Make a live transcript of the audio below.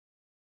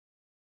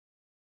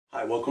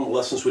Hi, welcome to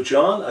Lessons with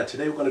John.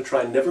 Today we're going to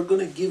try Never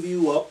Gonna Give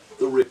You Up,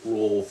 the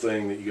Rickroll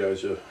thing that you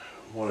guys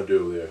want to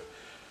do there.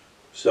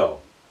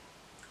 So,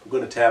 I'm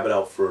going to tab it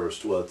out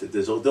first. Well,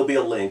 there'll be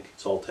a link.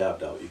 It's all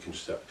tabbed out. You can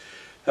just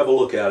have a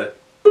look at it.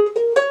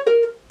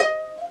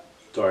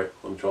 Sorry,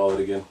 let me try it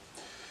again.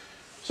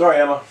 Sorry,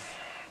 Emma.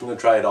 I'm going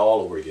to try it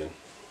all over again.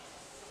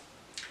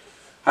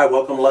 Hi,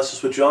 welcome to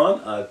Lessons with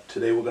John.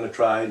 Today we're going to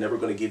try Never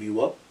Gonna Give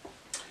You Up.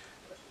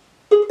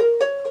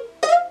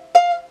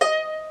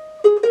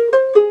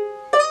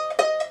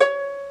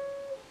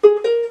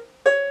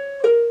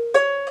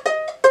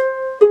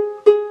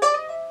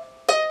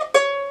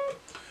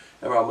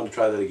 I'm going to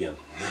try that again.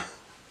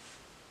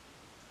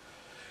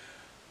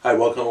 Hi,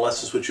 welcome to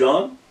Lessons with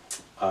John.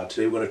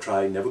 Today we're going to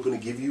try Never Gonna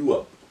Give You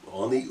Up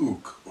on the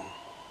uke.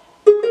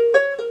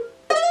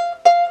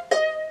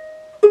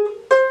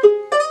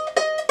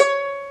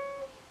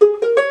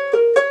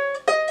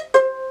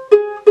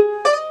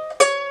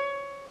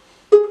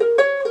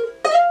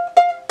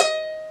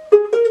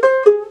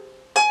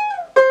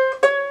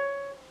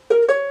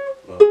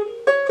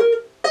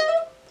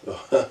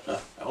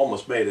 I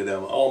almost made it,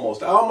 Emma. I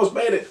almost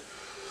made it.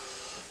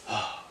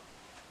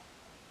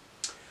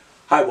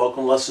 Hi,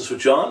 welcome to Lessons with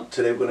John.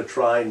 Today we're going to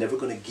try Never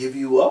Gonna Give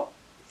You Up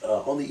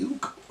on the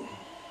uke.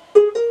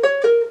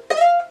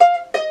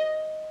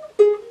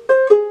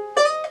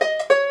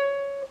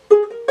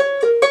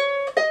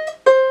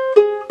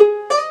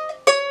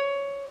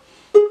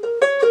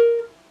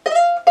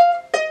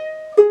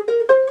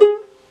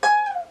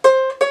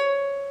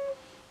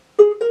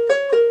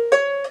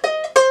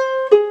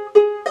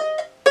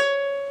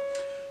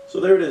 So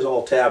there it is,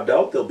 all tabbed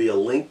out. There'll be a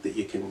link that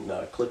you can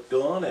click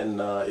on,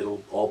 and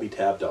it'll all be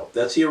tabbed out.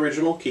 That's the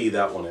original key,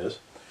 that one is.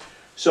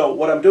 So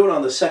what I'm doing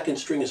on the second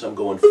string is I'm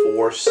going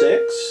 4,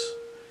 6,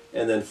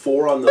 and then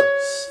 4 on the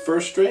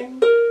first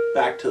string,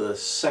 back to the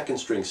second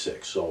string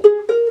 6. So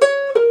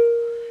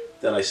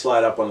then I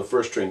slide up on the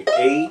first string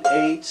 8,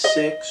 8,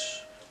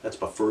 6. That's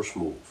my first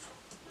move.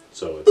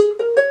 So it's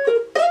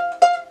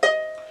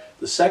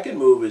the second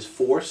move is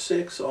 4,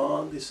 6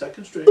 on the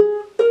second string.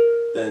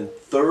 Then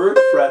 3rd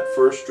fret,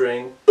 1st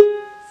string,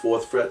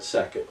 4th fret,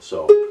 2nd.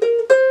 So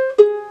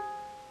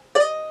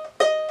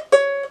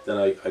then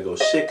I go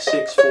 6,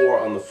 6, 4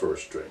 on the 1st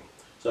string.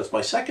 So that's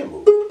my second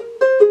move.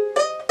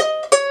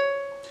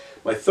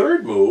 My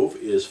third move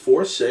is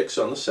 4, 6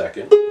 on the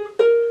 2nd,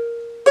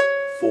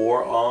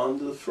 4 on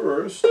the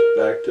 1st,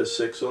 back to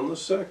 6 on the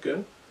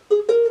 2nd,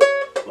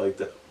 like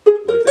that.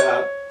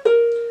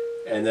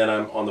 And then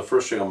I'm on the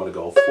 1st string. I'm going to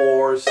go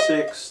 4,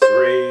 6,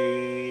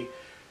 3,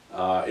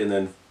 and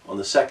then on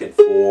the 2nd,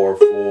 4,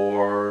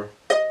 4,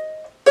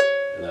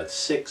 and that's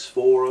 6,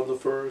 4 on the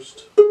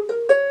 1st.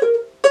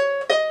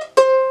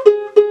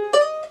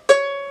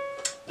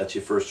 That's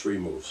your first 3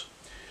 moves.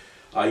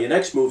 Your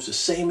next move's the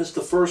same as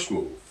the first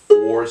move.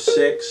 4,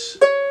 6,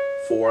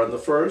 4 on the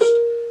 1st,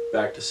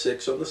 back to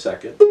 6 on the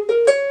 2nd,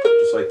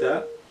 just like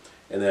that.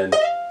 And then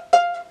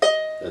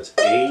that's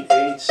 8,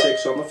 8,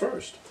 6 on the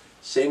 1st.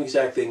 Same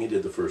exact thing you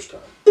did the first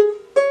time.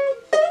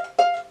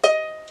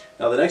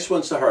 Now the next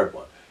one's the hard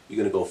one. You're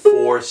going to go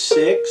 4,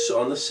 6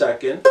 on the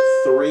 2nd,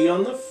 3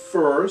 on the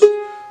 1st,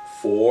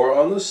 4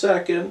 on the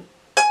 2nd,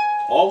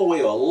 all the way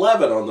to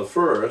 11 on the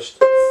 1st,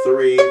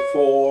 3,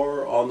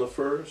 4 on the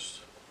 1st.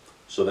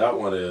 So that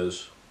one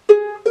is.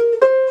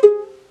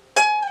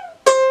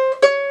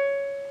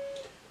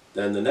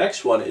 Then the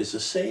next one is the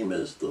same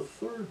as the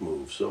third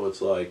move. So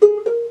it's like,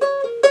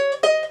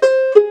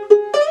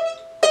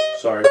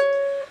 sorry.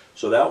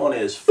 So that one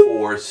is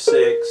 4,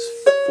 6,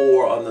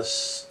 4 on the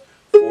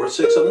 4,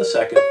 6 on the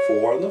 2nd,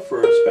 4 on the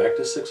 1st, back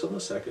to 6 on the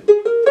 2nd.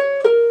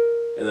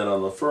 And then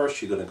on the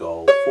 1st, you're going to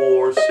go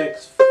 4,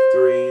 6,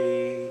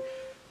 3,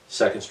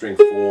 2nd string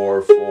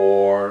 4,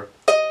 4.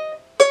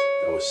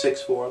 That was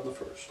 6, 4 on the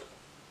 1st.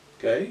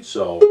 Okay,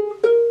 so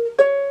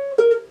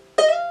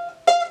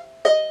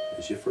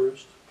here's your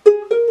 1st,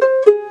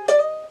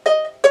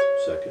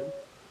 2nd,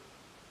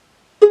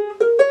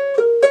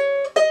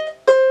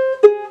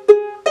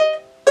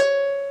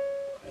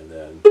 and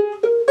then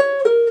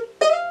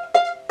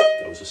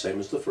that was the same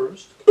as the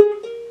 1st.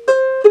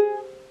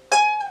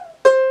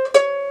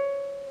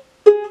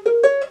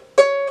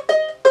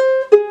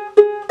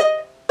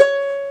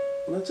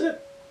 And that's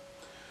it.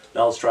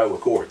 Now let's try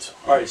with chords.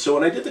 All right, so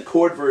when I did the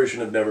chord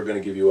version of Never Gonna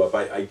Give You Up,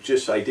 I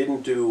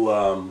didn't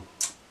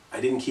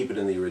keep it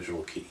in the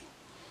original key.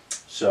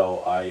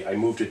 So I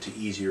moved it to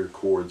easier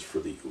chords for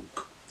the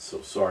uke.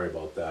 So sorry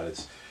about that.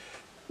 It's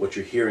what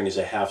you're hearing is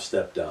a half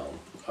step down.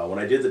 When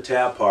I did the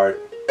tab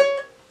part,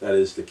 that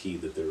is the key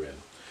that they're in.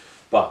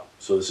 But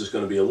so this is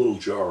going to be a little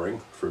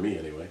jarring for me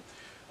anyway.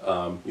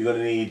 You're going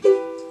to need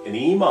an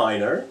E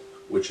minor,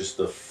 which is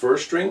the 1st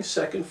string,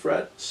 2nd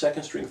fret,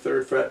 2nd string,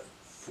 3rd fret,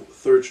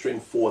 3rd string,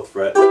 4th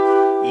fret,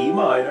 E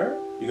minor.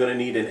 You're going to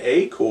need an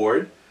A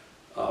chord,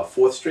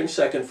 4th string,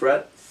 2nd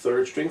fret,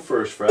 3rd string,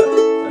 1st fret.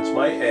 That's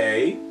my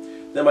A.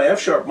 Then my F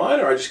sharp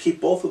minor, I just keep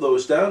both of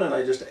those down and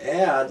I just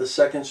add the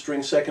 2nd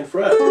string, 2nd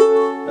fret.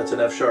 That's an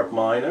F sharp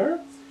minor.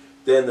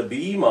 Then the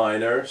B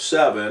minor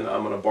 7,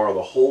 I'm going to borrow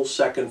the whole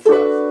second fret,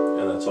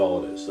 and that's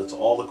all it is. That's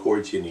all the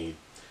chords you need.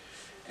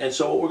 And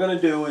so what we're going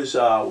to do is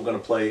we're going to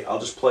play, I'll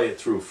just play it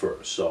through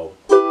first. So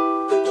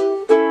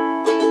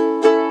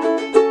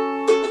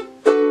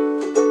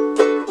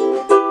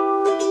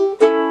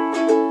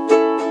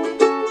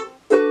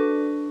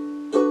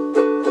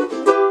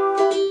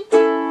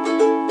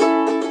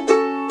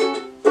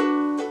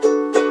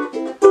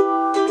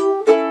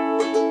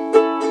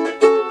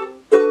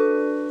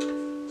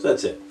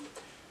that's it.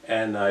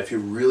 And if you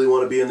really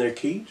want to be in their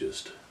key,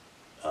 just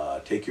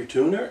take your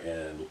tuner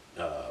and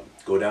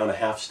go down a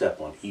half step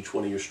on each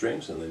one of your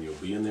strings, and then you'll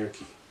be in their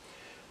key.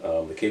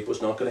 The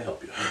capo's not going to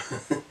help you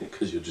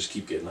because you'll just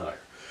keep getting higher.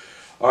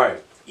 All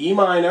right, E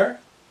minor,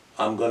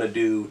 I'm going to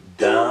do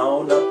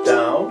down, up,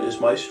 down is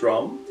my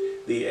strum.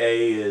 The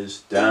A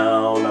is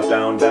down, up,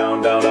 down,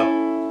 down, down,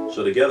 up.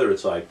 So together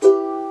it's like.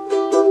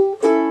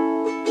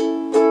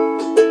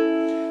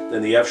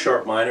 Then the F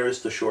sharp minor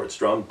is the short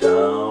strum,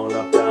 down,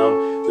 up,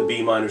 down. The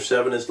B minor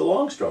 7 is the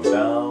long strum,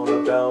 down,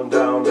 up, down,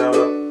 down, down,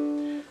 up.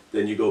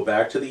 Then you go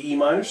back to the E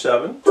minor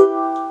 7, back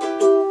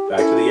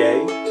to the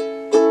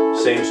A,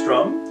 same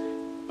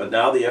strum, but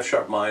now the F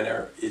sharp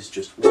minor is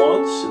just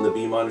once, and the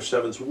B minor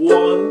 7's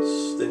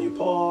once, then you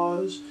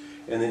pause,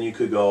 and then you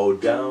could go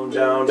down,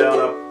 down, down,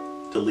 up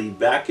to lead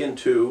back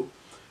into,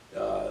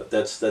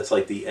 that's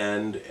like the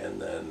end,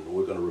 and then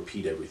we're going to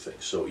repeat everything.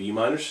 So E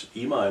minor to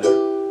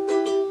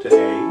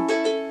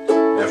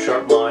A, F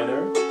sharp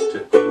minor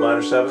to B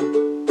minor 7,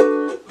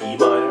 E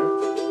minor,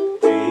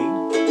 A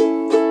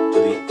to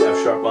the F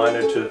sharp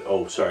minor to,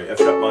 F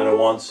sharp minor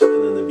once,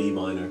 and then the B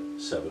minor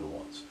 7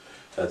 once.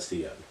 That's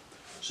the end.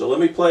 So let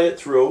me play it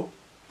through.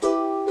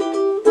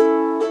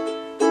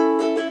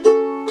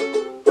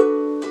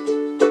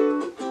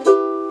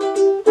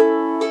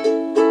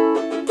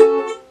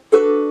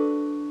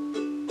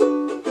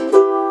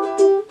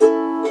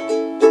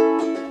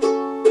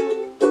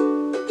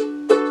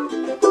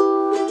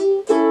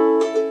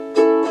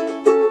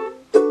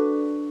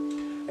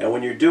 And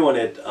when you're doing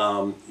it,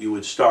 you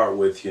would start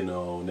with, you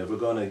know, never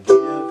gonna give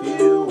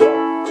you up.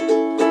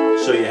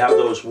 So you have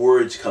those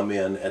words come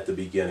in at the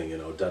beginning, you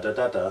know, da da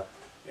da da,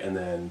 and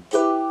then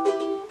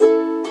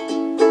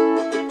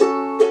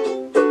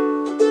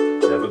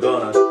never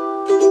gonna,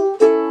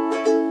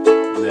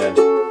 and then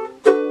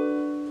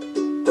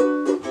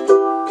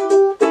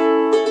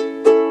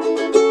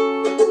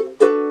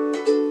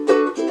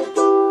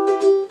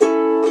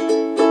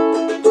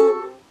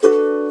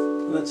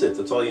and that's it.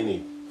 That's all you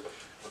need.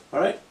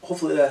 Alright,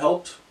 hopefully that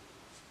helped.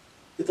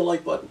 Hit the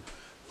like button.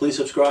 Please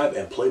subscribe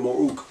and play more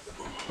ook.